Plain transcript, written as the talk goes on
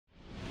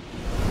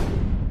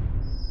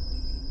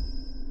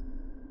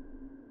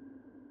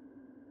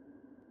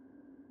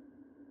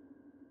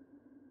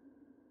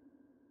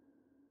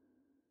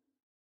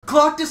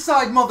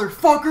ClockDecyde,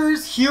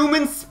 motherfuckers!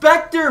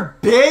 HumanSpectre,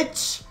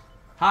 bitch!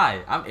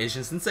 Hi, I'm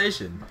Asian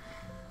Sensation.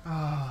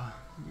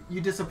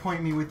 You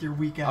disappoint me with your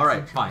weak ass.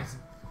 Alright, fine.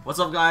 What's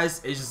up, guys?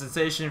 Asian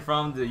Sensation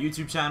from the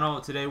YouTube channel.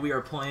 Today we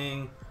are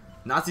playing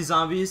Nazi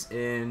zombies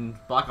in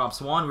Black Ops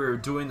 1. We're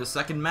doing the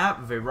second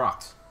map,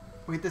 Verruckt.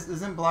 Wait, this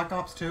isn't Black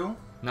Ops 2?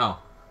 No.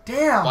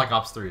 Damn! Black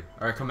Ops 3.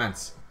 Alright,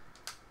 commence.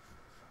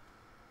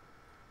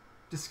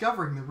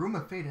 Discovering the Room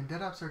of Fate in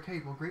Dead Ops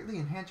Arcade will greatly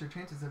enhance your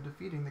chances of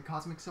defeating the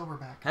Cosmic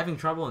Silverback. Having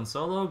trouble in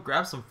solo?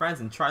 Grab some friends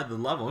and try the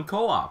level in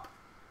co-op.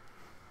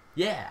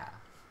 Yeah.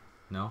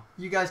 No?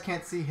 You guys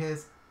can't see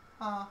his.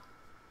 No,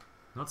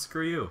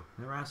 screw you.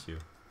 Never asked you.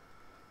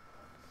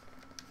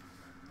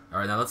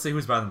 Alright, now let's see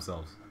who's by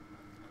themselves.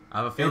 I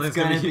have a feeling it's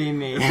gonna be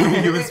me.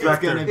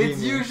 HumanSpectre.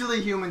 It's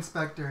usually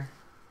HumanSpectre.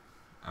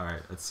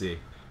 Alright, let's see.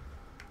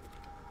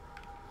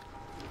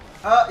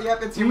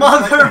 Yep, it's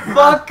HumanSpectre.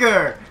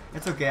 Motherfucker!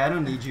 It's okay, I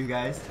don't need you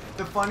guys.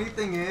 The funny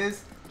thing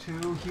is,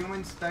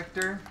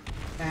 HumanSpectre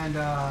and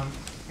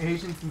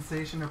Asian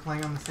Sensation are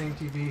playing on the same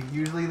TV.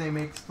 Usually they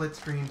make split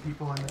screen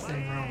people in the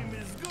same room.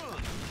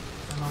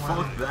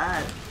 Fuck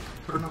that.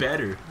 We're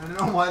better. I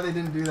don't know why they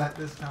didn't do that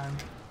this time.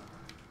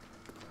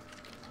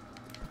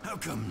 How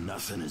come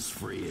nothing is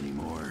free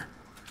anymore?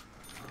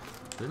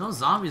 There's no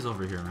zombies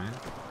over here, man.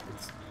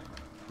 It's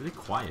really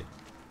quiet.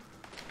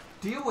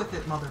 Deal with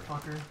it,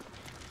 motherfucker.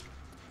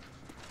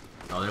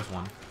 Oh, there's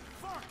one.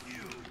 Fuck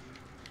you.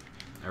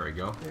 There we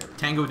go. There.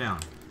 Tango down.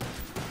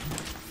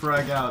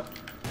 Frag out.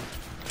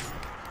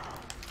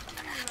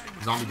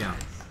 Zombie down.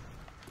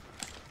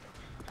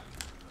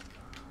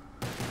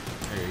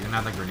 There, you're gonna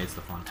have the grenades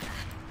to fun.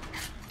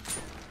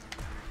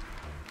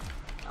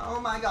 Oh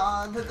my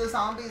god, the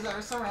zombies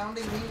are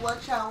surrounding me.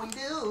 What shall we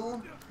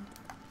do?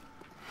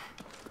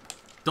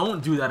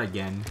 Don't do that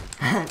again.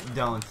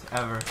 Don't,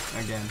 ever,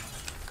 again.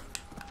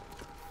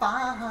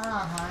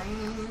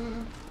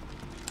 Fine.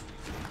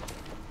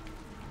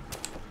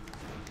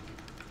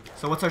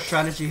 So what's our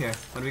strategy here?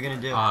 What are we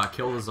gonna do?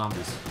 Kill the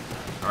zombies.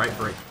 Alright,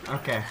 break.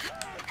 Okay.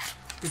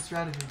 Good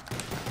strategy.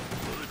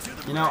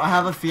 You know, I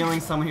have a feeling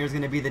someone here is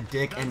gonna be the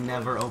dick and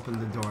never open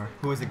the door.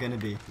 Who is it gonna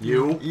be?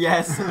 You?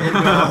 Yes, it will.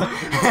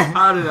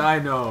 How did I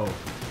know?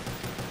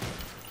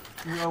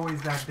 You're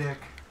always that dick.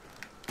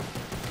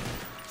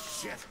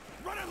 Shit.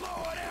 Running low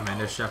on ammo.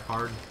 Commander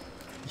Shepard.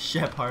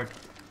 Shepard.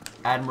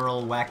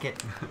 Admiral Wackett.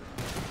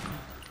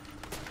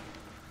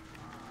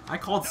 I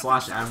called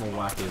Slash Admiral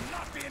Wackett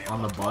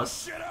on the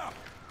bus. Shit up.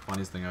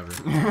 Funniest thing ever.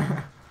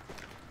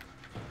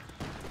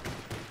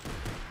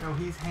 No,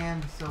 he's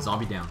hand so.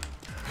 Zombie down.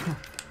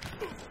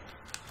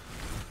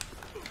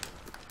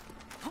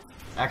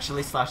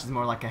 Actually, Slash is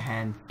more like a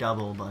hand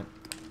double, but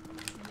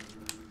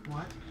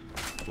What?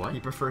 What? he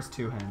prefers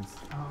two hands.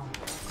 Oh.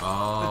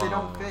 Oh. But they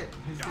don't fit.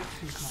 His dick's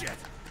too small. Shit.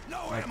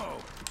 No Like- ammo.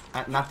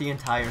 Not the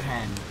entire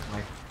hand,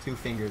 like 2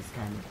 fingers,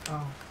 kind of.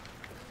 Oh.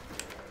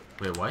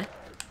 Wait, what?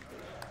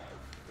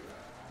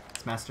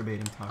 It's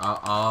masturbating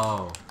talk.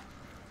 Oh.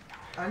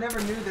 I never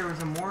knew there was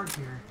a morgue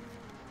here.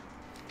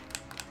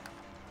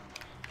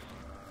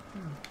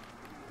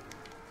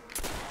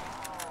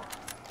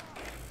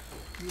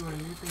 You learn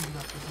new things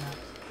about this map.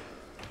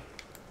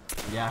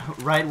 Yeah,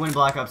 right when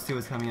Black Ops 2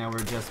 was coming out, we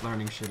were just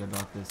learning shit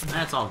about this.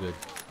 That's all good.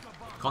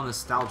 Call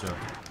nostalgia.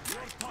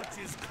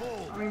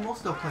 I mean, we'll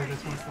still play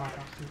this once Black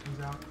Ops 2 comes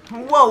out.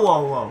 Whoa,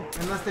 whoa, whoa!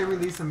 Unless they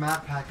release a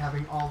map pack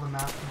having all the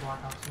maps from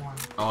Black Ops 1.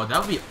 Oh, that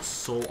would be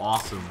so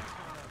awesome.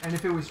 And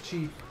if it was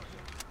cheap.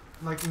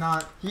 Like,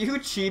 not... You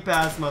cheap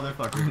ass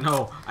motherfucker.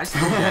 No, I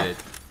still get it.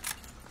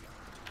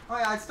 Oh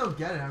yeah, I'd still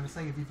get it. I'm just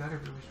saying it'd be better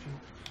if it was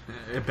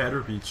cheap. It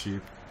better be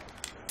cheap.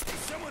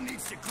 Someone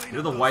needs to clean You're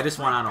up the those whitest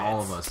one out of flat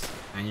all of bits. us,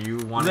 and you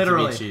want it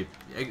Literally. to be cheap.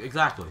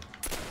 Exactly.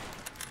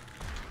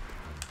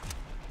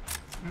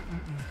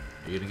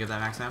 Are you gonna get that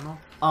max ammo?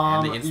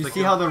 And the You insta see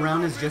kill? how the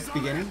round is just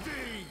beginning?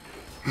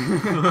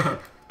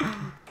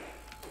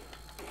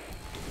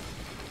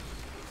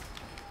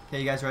 Okay,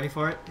 you guys ready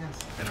for it? Yes.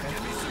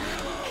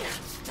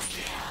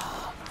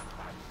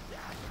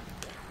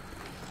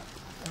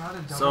 Not a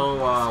double.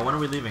 So, when are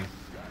we leaving?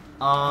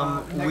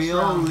 Next We'll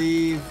round.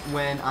 leave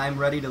when I'm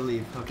ready to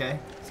leave, okay?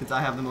 Since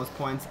I have the most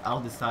points, I'll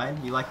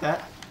decide. You like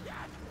that?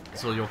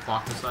 So you'll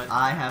clock this side?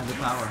 I have the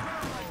power.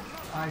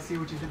 I see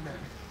what you did there.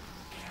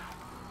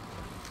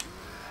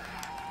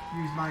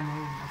 Use my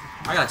name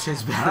as a I gotta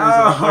change batteries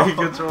on the fucking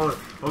controller.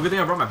 Well, good thing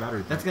I brought my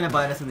battery. That's gonna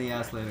bite us in the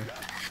ass later.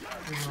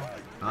 signal.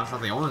 No, that's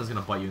not the only one that's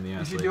gonna bite you in the You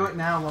ass. should later. do it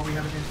now while we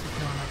have an instant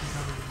kill and I can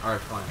cover you.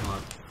 Alright, fine,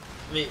 hold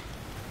on.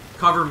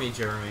 Cover me,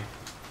 Jeremy.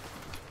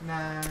 Nah.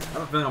 I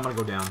have a feeling I'm gonna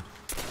go down.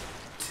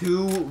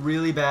 2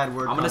 really bad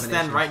word I'm gonna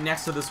stand combinations. right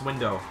next to this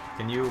window.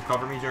 Can you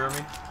cover me,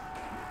 Jeremy?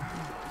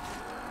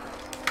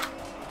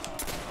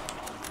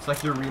 It's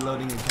like you're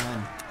reloading a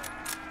gun.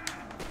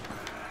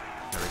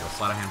 There we go,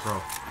 Sleight of Hand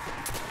Pro.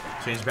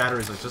 Change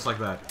batteries, like just like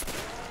that.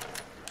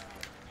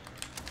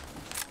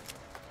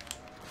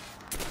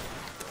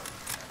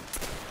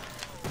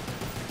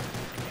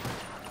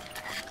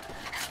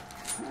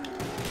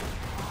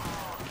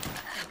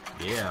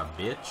 Yeah,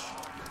 bitch.